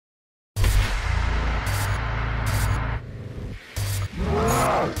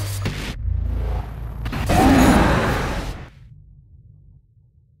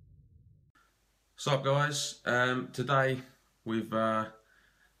What's up, guys? Today we've got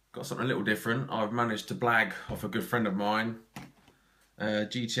something a little different. I've managed to blag off a good friend of mine,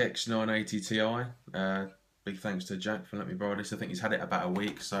 GTX 980 Ti. Big thanks to Jack for letting me borrow this. I think he's had it about a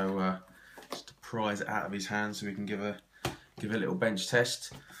week, so just to prise it out of his hands so we can give it a little bench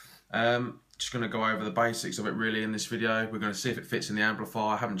test. Just going to go over the basics of it really in this video. We're going to see if it fits in the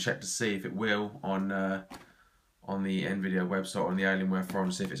amplifier. I haven't checked to see if it will on the NVIDIA website, on the Alienware forum,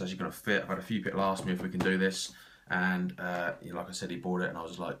 to see if it's actually going to fit. I've had a few people ask me if we can do this, and like I said, he bought it, and I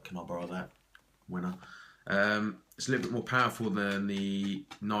was like, can I borrow that? Winner. It's a little bit more powerful than the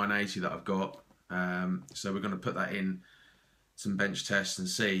 980 that I've got, so we're going to put that in some bench tests and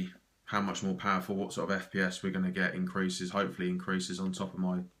see how much more powerful, what sort of FPS we're going to get hopefully increases on top of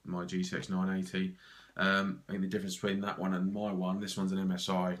my GTX 980. I think the difference between that one and my one, this one's an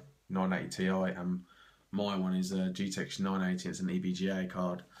MSI 980 Ti, and my one is a GTX 980. It's an EVGA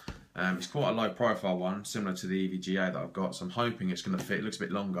card. It's quite a low profile one, similar to the EVGA that I've got, so I'm hoping it's going to fit. It looks a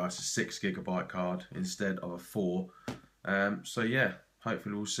bit longer. It's a 6GB card instead of a 4. So yeah,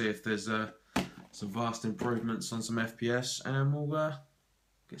 hopefully we'll see if there's some vast improvements on some FPS, and we'll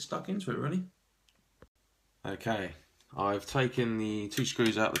get stuck into it really. Okay, I've taken the 2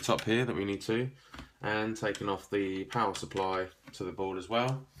 screws out the top here that we need to, and taken off the power supply to the board as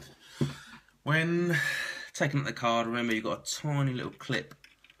well. When taking out the card, remember you've got a tiny little clip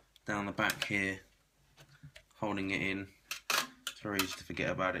down the back here holding it in. It's very easy to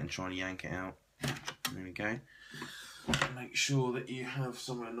forget about it and try and yank it out. There we go. Make sure that you have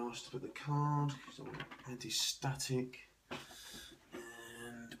somewhere nice to put the card, so anti-static.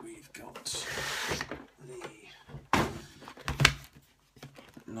 And we've got the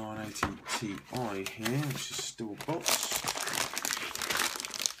 980 Ti here, which is still boxed.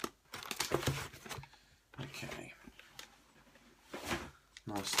 Okay,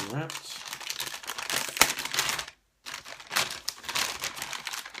 nicely wrapped.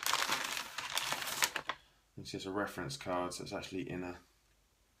 This is a reference card, so it's actually in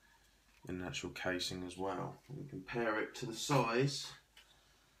an actual casing as well. We compare it to the size.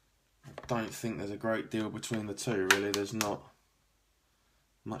 I don't think there's a great deal between the two really. There's not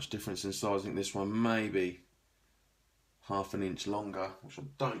much difference in size. I think this one may be half an inch longer, which I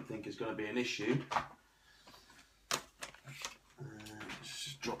don't think is going to be an issue. Let's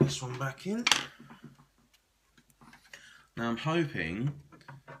just drop this one back in. Now I'm hoping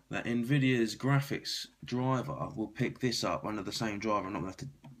that NVIDIA's graphics driver will pick this up under the same driver. I'm not going to have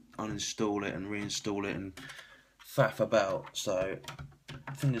to uninstall it and reinstall it and faff about. So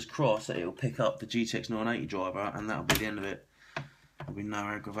fingers crossed that it'll pick up the GTX 980 driver, and that'll be the end of it. There'll be no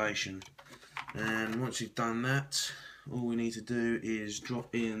aggravation. And once you've done that, all we need to do is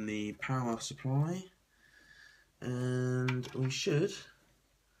drop in the power supply, and we should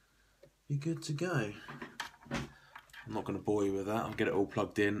be good to go. I'm not going to bore you with that. I'll get it all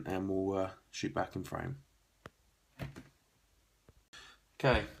plugged in and we'll shoot back in frame.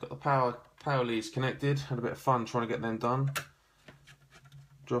 Okay, got the power leads connected. Had a bit of fun trying to get them done.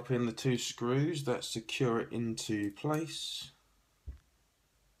 Drop in the 2 screws that secure it into place.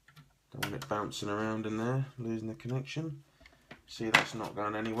 Don't want it bouncing around in there, losing the connection. See, that's not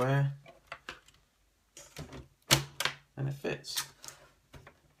going anywhere. And it fits.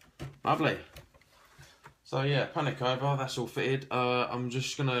 Lovely. So yeah, panic over, that's all fitted. I'm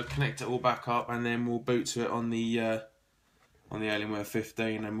just going to connect it all back up, and then we'll boot to it on the Alienware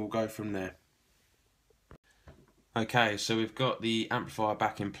 15, and we'll go from there. Okay, so we've got the amplifier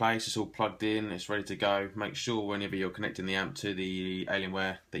back in place, it's all plugged in, it's ready to go. Make sure whenever you're connecting the amp to the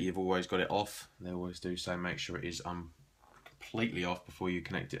Alienware that you've always got it off. They always do, so make sure it is completely off before you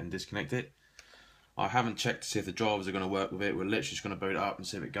connect it and disconnect it. I haven't checked to see if the drivers are going to work with it. We're literally just going to boot it up and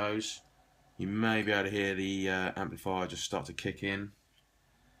see if it goes. You may be able to hear the amplifier just start to kick in.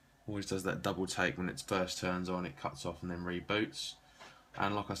 Always does that double take when it first turns on, it cuts off and then reboots.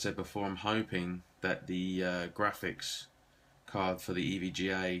 And like I said before, I'm hoping that the graphics card for the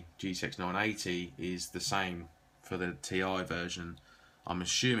EVGA GTX 980 is the same for the Ti version. I'm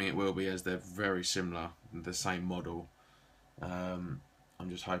assuming it will be, as they're very similar, the same model. I'm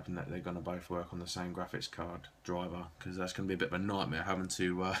just hoping that they're going to both work on the same graphics card driver, because that's going to be a bit of a nightmare having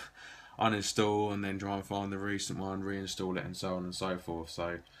to uninstall and then try and find the recent one, reinstall it, and so on and so forth.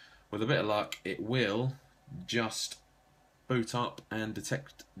 So with a bit of luck, it will just boot up and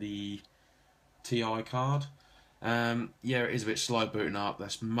detect the Ti card. Yeah, it is a bit slow booting up.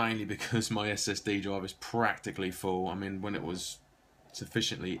 That's mainly because my SSD drive is practically full. I mean, when it was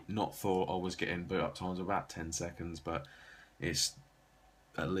sufficiently not full, I was getting boot up times of about 10 seconds, but it's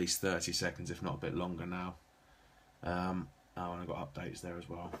at least 30 seconds, if not a bit longer now. Oh, and I've got updates there as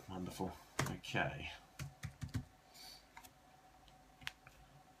well. Wonderful. Okay.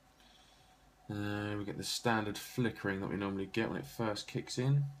 We get the standard flickering that we normally get when it first kicks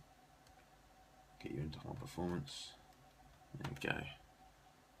in. Get you into high performance. There we go. I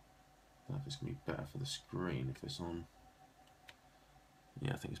don't know if it's going to be better for the screen if it's on.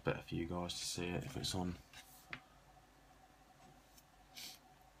 Yeah, I think it's better for you guys to see it if it's on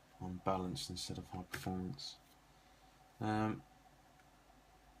balanced instead of high performance. We'll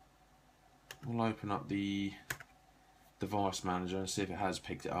open up the device manager and see if it has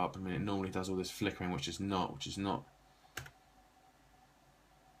picked it up. I mean, it normally does all this flickering, which is not.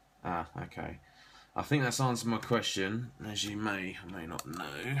 Ah, okay. I think that's answered my question. As you may or may not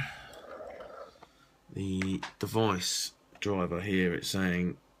know, the device driver here, it's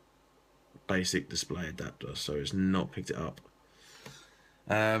saying basic display adapter, so it's not picked it up.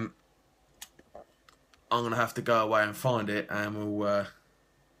 I'm gonna have to go away and find it, and we'll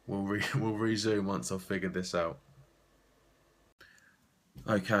resume once I've figured this out.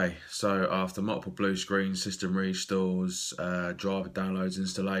 Okay, so after multiple blue screens, system restores, driver downloads,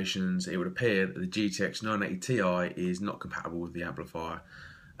 installations, it would appear that the GTX 980 Ti is not compatible with the amplifier.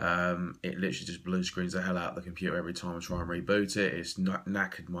 It literally just blue screens the hell out of the computer every time I try and reboot it. It's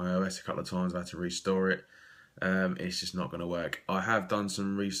knackered my OS a couple of times. I've had to restore it. It's just not going to work. I have done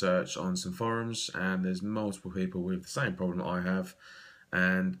some research on some forums, and there's multiple people with the same problem that I have.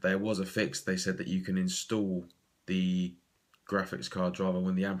 And there was a fix. They said that you can install the graphics card driver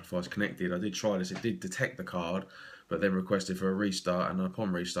when the amplifier is connected. I did try this. It did detect the card, but then requested for a restart, and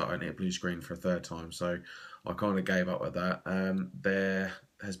upon restart I hit blue screen for a third time, so I kind of gave up with that. There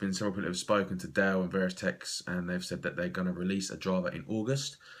has been several people who have spoken to Dell and various techs, and they've said that they're going to release a driver in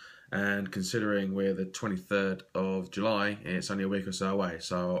August, and considering we're the 23rd of July, it's only a week or so away,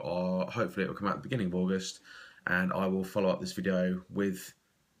 so hopefully it will come out at the beginning of August, and I will follow up this video with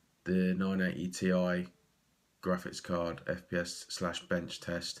the 980 Ti graphics card FPS/bench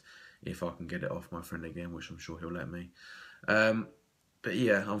test if I can get it off my friend again, which I'm sure he'll let me. But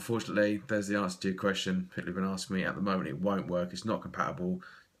yeah, unfortunately, there's the answer to your question. People have been asking me. At the moment, it won't work. It's not compatible,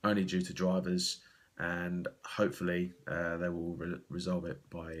 only due to drivers, and hopefully they will resolve it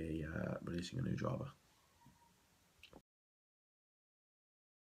by releasing a new driver.